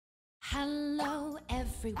Hello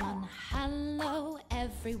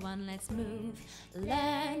everyone, let's move,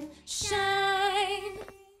 learn, shine.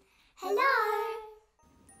 Hello!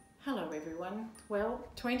 Hello everyone. Well,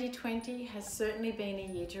 2020 has certainly been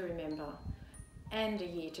a year to remember and a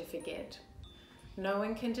year to forget. No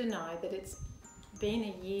one can deny that it's been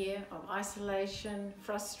a year of isolation,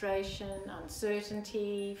 frustration,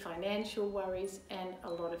 uncertainty, financial worries and a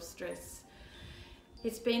lot of stress.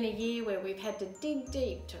 It's been a year where we've had to dig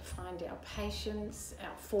deep to find our patience,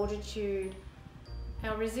 our fortitude,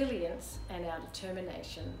 our resilience and our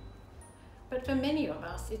determination. But for many of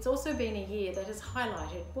us, it's also been a year that has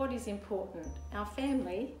highlighted what is important, our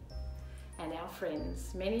family and our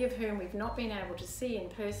friends, many of whom we've not been able to see in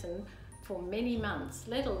person for many months,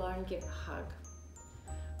 let alone give a hug.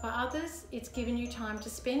 For others, it's given you time to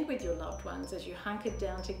spend with your loved ones as you hunkered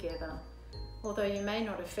down together, although you may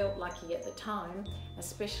not have felt lucky at the time,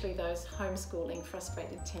 especially those homeschooling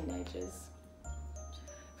frustrated teenagers.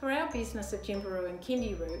 For our business of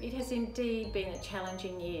GymbaROO-KindyROO, it has indeed been a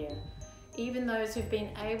challenging year. Even those who've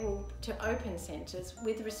been able to open centres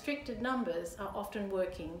with restricted numbers are often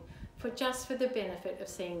working just for the benefit of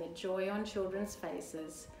seeing the joy on children's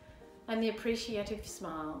faces and the appreciative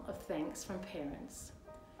smile of thanks from parents.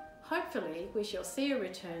 Hopefully, we shall see a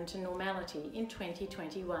return to normality in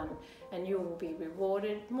 2021 and you will be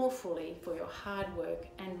rewarded more fully for your hard work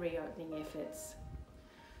and reopening efforts.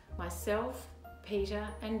 Myself, Peter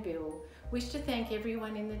and Bill wish to thank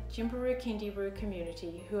everyone in the GymbaROO-KindyROO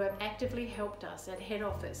community who have actively helped us at head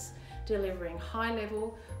office, delivering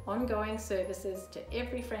high-level, ongoing services to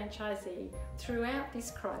every franchisee throughout this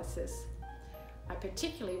crisis. I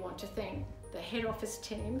particularly want to thank the head office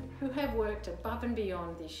team who have worked above and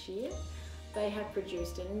beyond this year. They have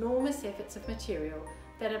produced enormous efforts of material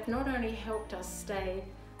that have not only helped us stay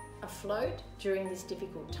afloat during this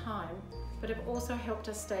difficult time, but have also helped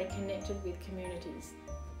us stay connected with communities.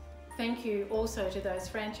 Thank you also to those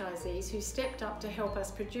franchisees who stepped up to help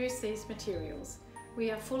us produce these materials.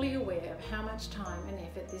 We are fully aware of how much time and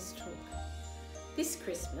effort this took. This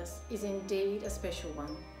Christmas is indeed a special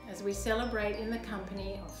one, as we celebrate in the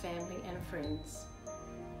company of family and friends.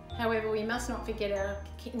 However, we must not forget our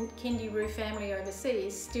KindyROO family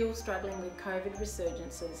overseas still struggling with COVID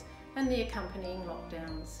resurgences and the accompanying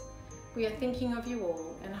lockdowns. We are thinking of you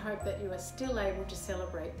all and hope that you are still able to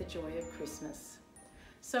celebrate the joy of Christmas.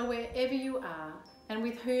 So wherever you are and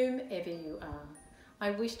with whomever you are,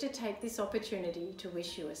 I wish to take this opportunity to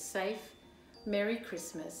wish you a safe, Merry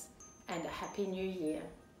Christmas and a Happy New Year.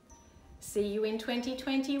 See you in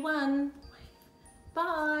 2021.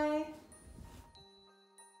 Bye.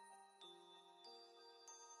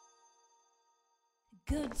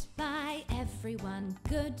 Goodbye everyone,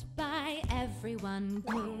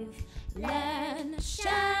 move, learn,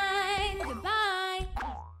 shine. Goodbye.